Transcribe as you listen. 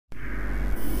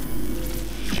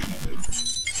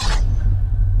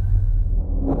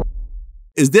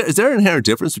Is there an inherent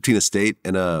difference between a state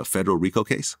and a federal RICO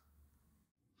case?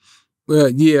 Well,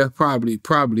 yeah, probably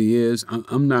is.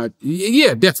 I'm not.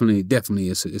 Yeah, definitely.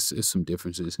 It's some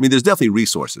differences. I mean, there's definitely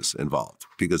resources involved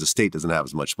because the state doesn't have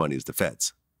as much money as the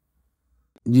feds.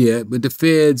 Yeah, but the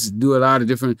feds do a lot of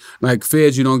different. Like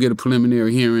feds, you don't get a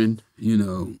preliminary hearing. You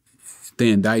know, if they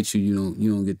indict you,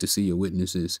 you don't get to see your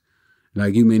witnesses.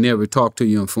 Like you may never talk to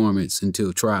your informants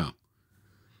until trial.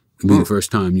 It'll be the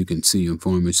first time you can see your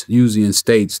informants. Usually in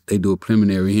states, they do a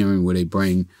preliminary hearing where they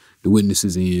bring the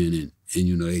witnesses in and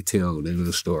you know, they tell their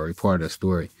little story, part of the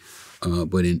story.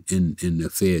 But in the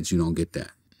feds, you don't get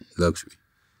that luxury.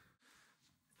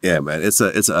 Yeah, man, it's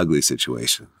an ugly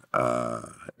situation.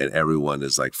 And everyone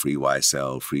is like free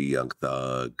YSL, free Young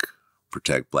Thug,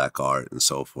 protect black art and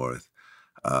so forth.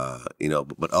 You know,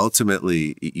 but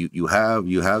ultimately you have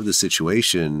the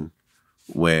situation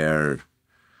where,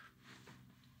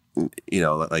 you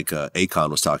know, like Akon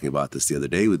was talking about this the other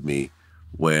day with me,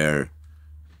 where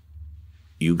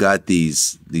you got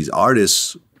these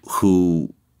artists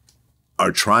who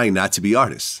are trying not to be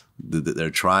artists.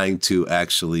 They're trying to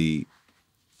actually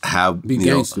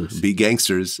be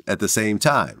gangsters at the same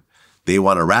time. They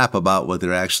want to rap about what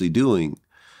they're actually doing,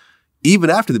 even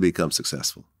after they become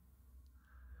successful.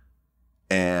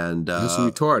 And that's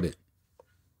retarded.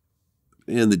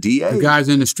 And the DA, the guys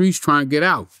in the streets trying to get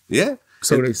out. Yeah.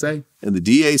 So they say. And the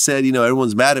DA said, you know,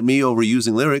 everyone's mad at me over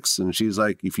using lyrics. And she's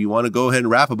like, if you want to go ahead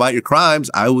and rap about your crimes,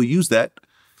 I will use that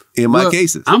in my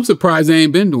cases. I'm surprised they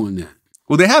ain't been doing that.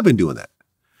 Well, they have been doing that.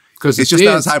 Because it's just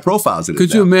not as high profile as it is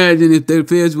Could you imagine if the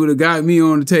feds would have got me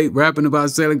on the tape rapping about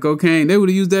selling cocaine? They would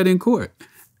have used that in court.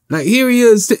 Like, here he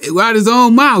is out his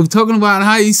own mouth talking about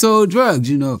how he sold drugs,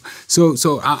 you know.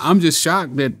 So I'm just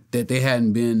shocked that they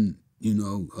hadn't been, you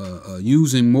know,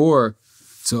 using more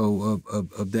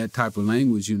of that type of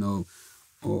language, you know,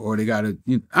 or they got to,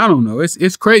 I don't know.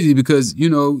 It's crazy because, you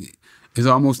know, it's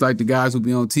almost like the guys will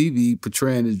be on TV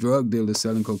portraying as drug dealers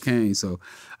selling cocaine. So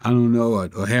I don't know,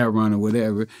 or heroin or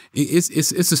whatever. It's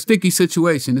a sticky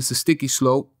situation. It's a sticky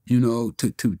slope, you know,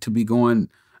 to be going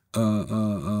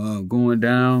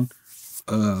down.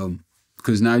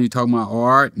 Because now you're talking about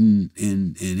art and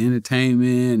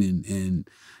entertainment and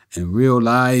real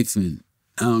life, and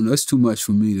I don't know. It's too much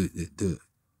for me to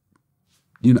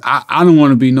you know. I don't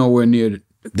want to be nowhere near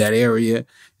that area.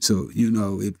 So, you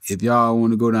know, if y'all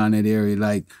want to go down that area,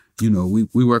 like, you know,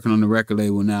 we working on the record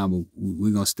label now, but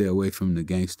we're gonna stay away from the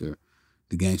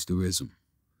gangsterism.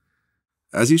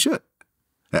 As you should.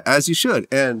 As you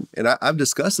should. And I've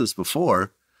discussed this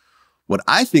before. What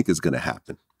I think is gonna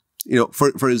happen, you know,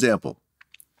 for example,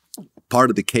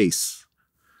 part of the case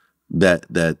that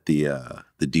the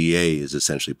DA is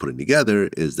essentially putting together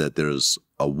is that there's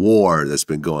a war that's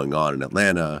been going on in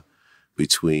Atlanta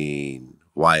between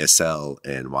YSL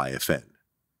and YFN,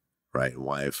 right? And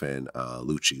YFN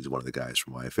Lucci is one of the guys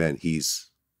from YFN.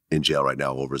 He's in jail right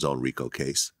now over his own RICO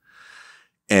case.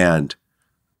 And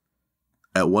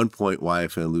at one point,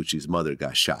 YFN Lucci's mother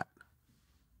got shot.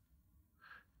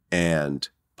 And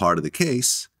part of the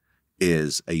case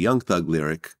is a Young Thug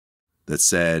lyric that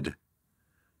said,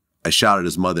 I shot at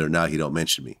his mother, now he don't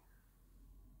mention me.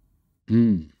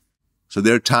 So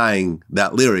they're tying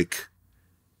that lyric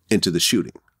into the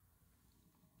shooting.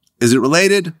 Is it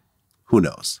related? Who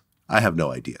knows? I have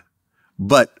no idea.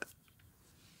 But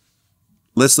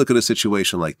let's look at a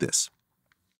situation like this.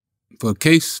 For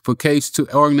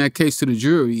arguing that case to the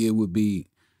jury, it would be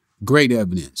great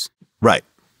evidence. Right.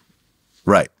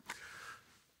 Right.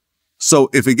 So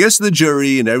if it gets to the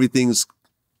jury and everything's,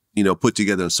 you know, put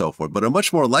together and so forth, but a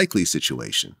much more likely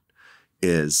situation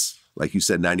is, like you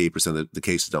said, 98% of the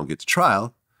cases don't get to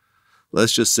trial.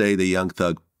 Let's just say the Young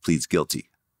Thug pleads guilty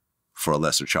for a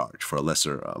lesser charge, for a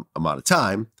lesser amount of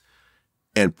time.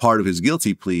 And part of his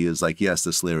guilty plea is like, yes,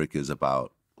 this lyric is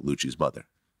about Lucci's mother.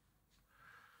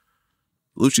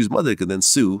 Lucci's mother could then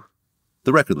sue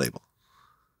the record label.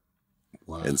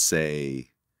 Wow. And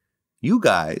say, you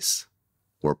guys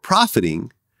were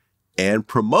profiting and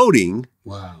promoting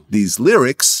these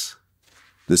lyrics,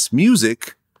 this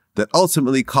music that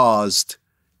ultimately caused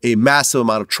a massive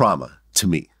amount of trauma to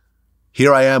me.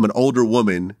 Here I am, an older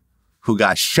woman who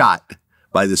got shot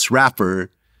by this rapper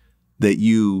that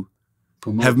you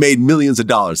have made millions of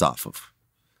dollars off of.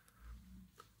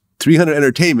 300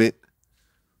 Entertainment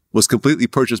was completely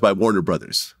purchased by Warner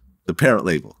Brothers, the parent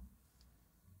label.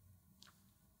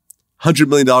 $100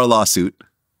 million lawsuit,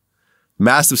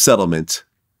 massive settlement,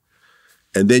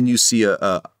 and then you see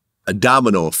a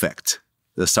domino effect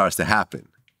that starts to happen,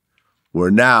 where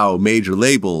now major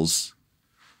labels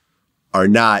are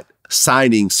not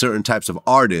signing certain types of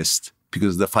artists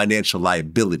because of the financial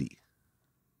liability.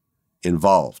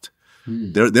 involved.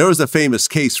 There was a famous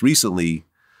case recently,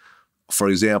 for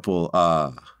example,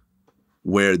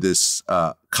 where this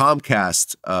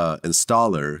Comcast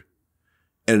installer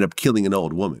ended up killing an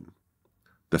old woman.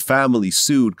 The family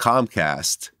sued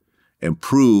Comcast and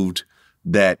proved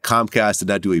that Comcast did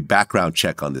not do a background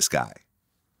check on this guy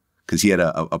because he had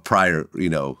a prior,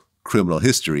 criminal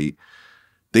history.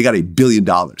 They got $1 billion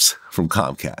from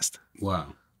Comcast.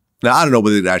 Wow. Now, I don't know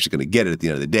whether they're actually going to get it at the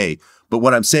end of the day, but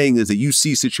what I'm saying is that you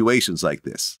see situations like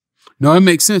this. No, it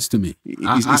makes sense to me.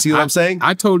 You see what I'm saying?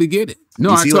 I totally get it.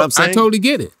 No, you see what I'm saying? I totally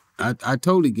get it. I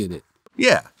totally get it.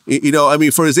 Yeah.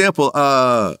 For example,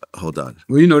 hold on.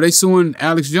 Well, they suing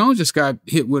Alex Jones just got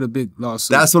hit with a big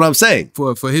lawsuit. That's what I'm saying.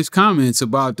 For his comments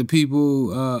about the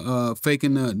people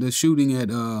faking the shooting at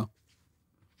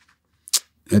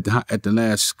the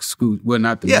last school. Well,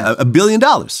 not the last. $1 billion.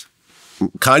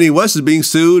 Kanye West is being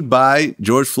sued by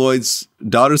George Floyd's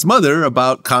daughter's mother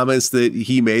about comments that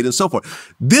he made and so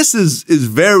forth. This is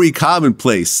very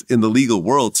commonplace in the legal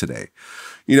world today.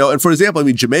 And for example,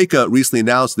 Jamaica recently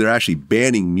announced they're actually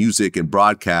banning music and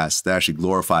broadcasts that actually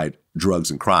glorified drugs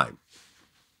and crime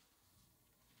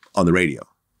on the radio.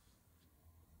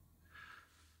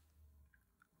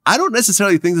 I don't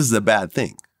necessarily think this is a bad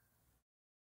thing.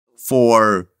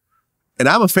 And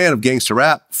I'm a fan of gangster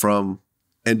rap from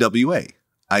NWA,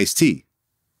 Ice-T.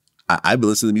 I've been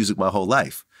listening to music my whole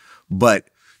life. But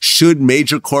should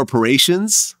major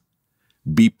corporations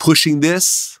be pushing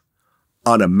this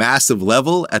on a massive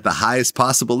level at the highest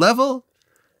possible level?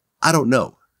 I don't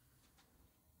know.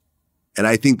 And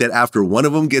I think that after one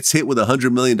of them gets hit with a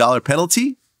 $100 million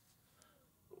penalty,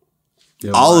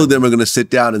 all of them are going to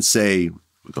sit down and say,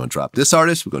 we're going to drop this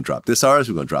artist, we're going to drop this artist,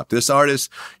 we're going to drop this artist.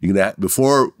 You're going to,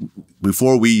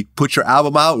 before we put your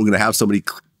album out, we're going to have somebody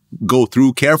go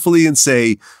through carefully and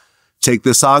say, take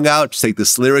this song out, take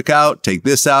this lyric out, take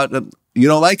this out. You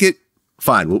don't like it?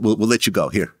 Fine, we'll let you go.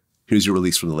 Here's your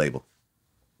release from the label.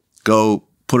 Go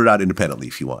put it out independently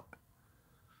if you want.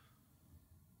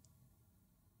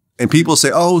 And people say,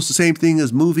 oh, it's the same thing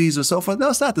as movies and so forth. No,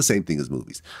 it's not the same thing as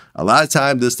movies. A lot of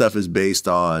time, this stuff is based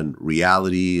on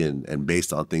reality and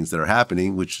based on things that are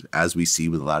happening, which as we see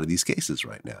with a lot of these cases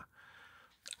right now.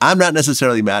 I'm not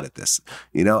necessarily mad at this.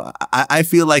 I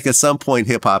feel like at some point,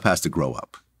 hip hop has to grow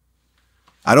up.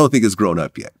 I don't think it's grown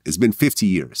up yet. It's been 50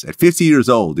 years. At 50 years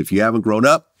old, if you haven't grown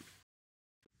up,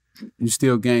 you're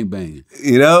still gangbanging.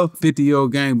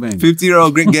 50-year-old gangbanger.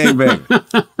 50-year-old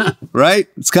gangbanger. Right?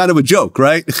 It's kind of a joke,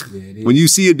 right? Yeah, when you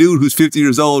see a dude who's 50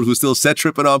 years old who's still set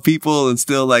tripping on people and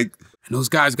still like... And those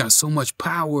guys got so much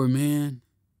power, man.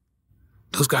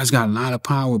 Those guys got a lot of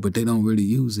power, but they don't really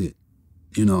use it.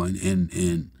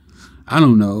 And I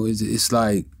don't know. It's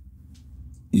like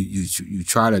you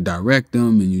try to direct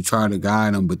them and you try to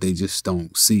guide them, but they just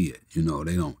don't see it.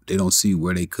 They don't see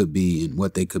where they could be and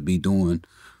what they could be doing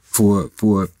for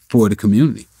the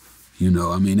community. At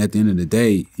the end of the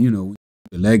day, your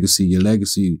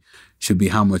legacy should be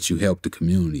how much you help the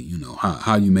community,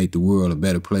 how you make the world a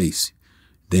better place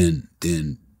than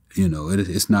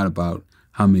it's not about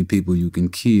how many people you can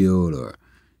kill or,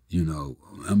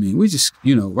 we just,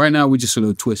 right now we're just a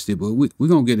little twisted, but we're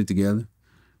going to get it together.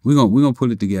 We're gonna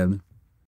pull it together.